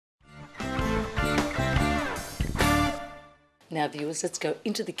Now viewers, let's go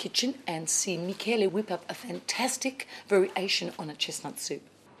into the kitchen and see Michele whip up a fantastic variation on a chestnut soup.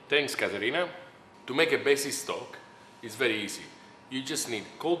 Thanks, Caterina. To make a basic stock, it's very easy. You just need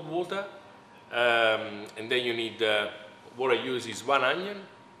cold water, and then you need, what I use is 1 onion.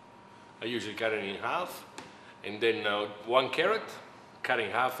 I usually cut it in half, and then 1 carrot, cut in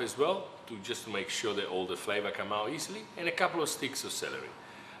half as well, just to make sure that all the flavor come out easily, and a couple of sticks of celery.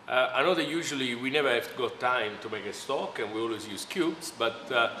 I know that usually we never have got time to make a stock, and we always use cubes, but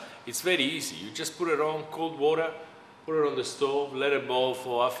it's very easy. You just put it on cold water, put it on the stove, let it boil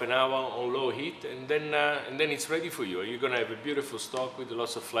for half an hour on low heat, and then it's ready for you. You're gonna have a beautiful stock with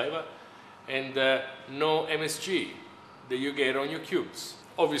lots of flavor and no MSG that you get on your cubes.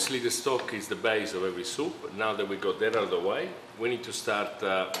 Obviously, the stock is the base of every soup. Now that we got that out of the way, we need to start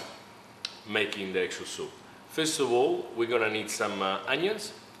making the actual soup. First of all, we're gonna need some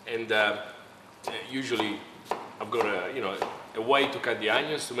onions, and usually I've got a way to cut the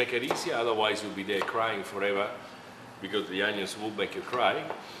onions to make it easier. Otherwise, you'll be there crying forever because the onions will make you cry.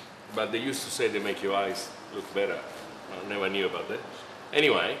 But they used to say they make your eyes look better. I never knew about that.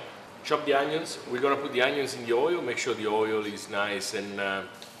 Anyway, chop the onions. We're gonna put the onions in the oil. Make sure the oil is nice and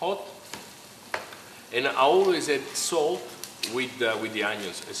hot. And I always add salt with the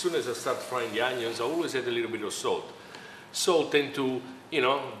onions. As soon as I start frying the onions, I always add a little bit of salt. Salt tend to,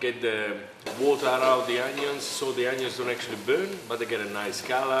 get the water out of the onions, so the onions don't actually burn, but they get a nice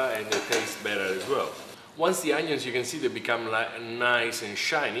color and they taste better as well. Once the onions, you can see they become nice and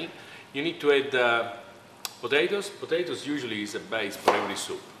shiny, you need to add potatoes. Potatoes usually is a base for every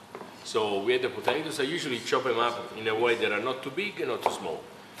soup. So we add the potatoes. I usually chop them up in a way that are not too big and not too small.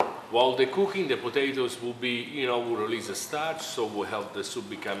 While they're cooking, the potatoes will be, will release the starch, so will help the soup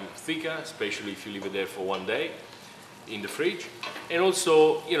become thicker, especially if you leave it there for 1 day in the fridge. And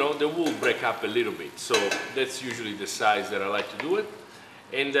also, they will break up a little bit. So that's usually the size that I like to do it.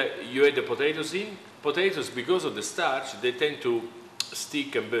 And you add the potatoes in. Potatoes, because of the starch, they tend to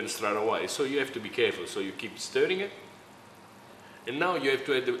stick and burn straight away. So you have to be careful. So you keep stirring it. And now you have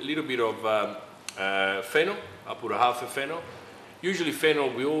to add a little bit of fennel. I'll put half a fennel. Usually fennel,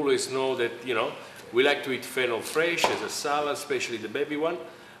 we always know that, we like to eat fennel fresh as a salad, especially the baby one.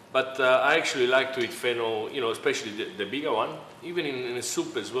 But I actually like to eat fennel, especially the bigger one, even in a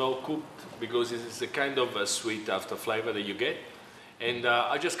soup as well, cooked, because it's a kind of a sweet after flavor that you get. And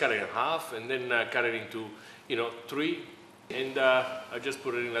I just cut it in half and then cut it into, 3, and I just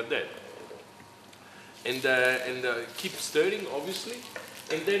put it in like that. And keep stirring, obviously.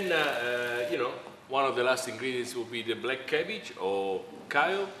 And then, one of the last ingredients will be the black cabbage or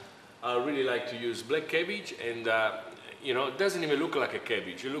kale. I really like to use black cabbage, and it doesn't even look like a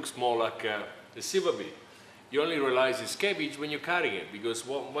cabbage. It looks more like a silver beet. You only realize it's cabbage when you're cutting it, because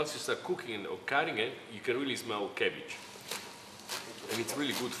once you start cooking or cutting it, you can really smell cabbage. And it's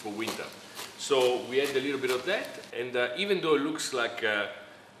really good for winter. So we add a little bit of that, and even though it looks like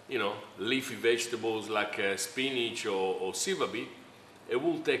leafy vegetables like spinach or silver beet, it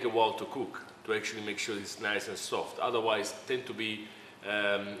will take a while to cook to actually make sure it's nice and soft. Otherwise, it tend to be,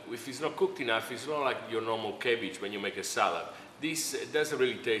 if it's not cooked enough, it's not like your normal cabbage when you make a salad. This doesn't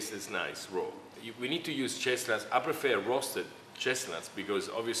really taste as nice raw. We need to use chestnuts. I prefer roasted chestnuts because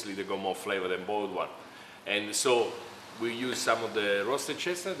obviously they got more flavor than boiled one. And so we use some of the roasted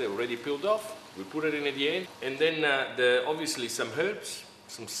chestnut, they're already peeled off. We put it in at the end. And then obviously some herbs,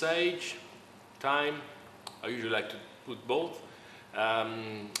 some sage, thyme. I usually like to put both.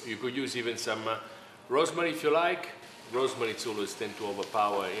 You could use even some rosemary if you like. Rosemary always tend to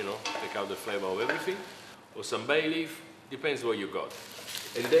overpower, take out the flavor of everything. Or some bay leaf, depends what you got.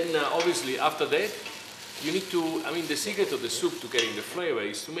 And then obviously after that, you need to, the secret of the soup to getting the flavor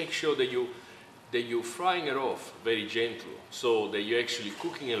is to make sure that you're frying it off very gentle, so that you're actually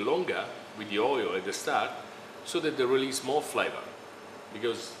cooking it longer with the oil at the start, so that they release more flavor.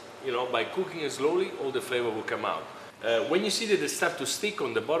 Because, by cooking it slowly, all the flavor will come out. When you see that they start to stick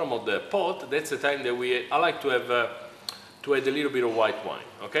on the bottom of the pot, that's the time that I like to add a little bit of white wine,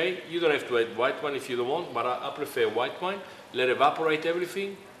 okay? You don't have to add white wine if you don't want, but I prefer white wine. Let it evaporate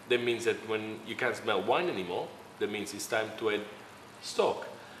everything. That means that when you can't smell wine anymore, that means it's time to add stock.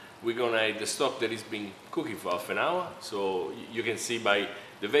 We're gonna add the stock that has been cooking for half an hour, so you can see by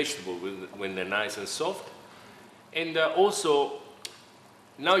the vegetable when they're nice and soft. And also,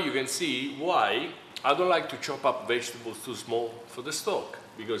 now you can see why I don't like to chop up vegetables too small for the stock,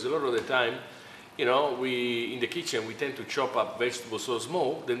 because a lot of the time, in the kitchen, we tend to chop up vegetables so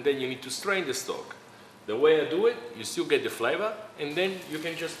small, then you need to strain the stock. The way I do it, you still get the flavor, and then you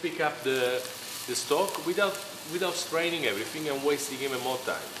can just pick up the stock without straining everything and wasting even more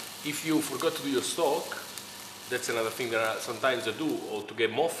time. If you forgot to do your stock, that's another thing that sometimes I do, or to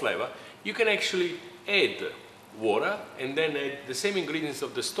get more flavor, you can actually add water and then add the same ingredients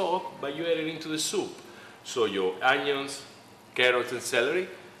of the stock, but you add it into the soup. So your onions, carrots and celery,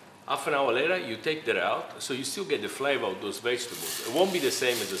 half an hour later you take that out, so you still get the flavor of those vegetables. It won't be the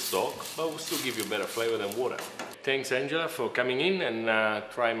same as the stock, but it will still give you better flavor than water. Thanks Angela for coming in and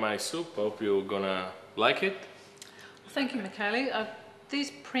trying my soup. I hope you're gonna like it. Thank you, Michele.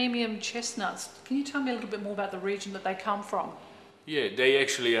 These premium chestnuts, can you tell me a little bit more about the region that they come from? Yeah, they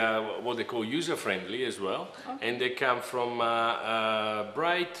actually are what they call user-friendly as well. Okay. And they come from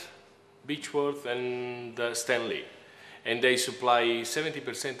Bright, Beechworth and Stanley. And they supply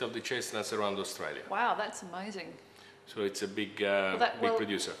 70% of the chestnuts around Australia. Wow, that's amazing. So it's a big, big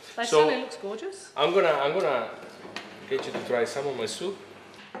producer. They certainly looks gorgeous. I'm gonna get you to try some of my soup.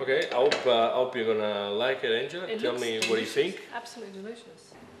 Okay, I hope you're gonna like it, Angela. Tell me what you think. Absolutely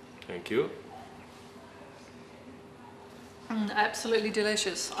delicious. Thank you. Absolutely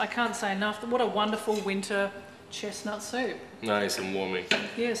delicious. I can't say enough. What a wonderful winter chestnut soup. Nice and warming.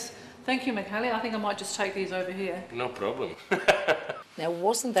 Yes. Thank you, Michele. I think I might just take these over here. No problem. Now,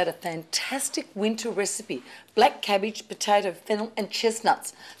 wasn't that a fantastic winter recipe? Black cabbage, potato, fennel and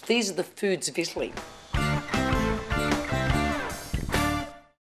chestnuts. These are the foods of Italy.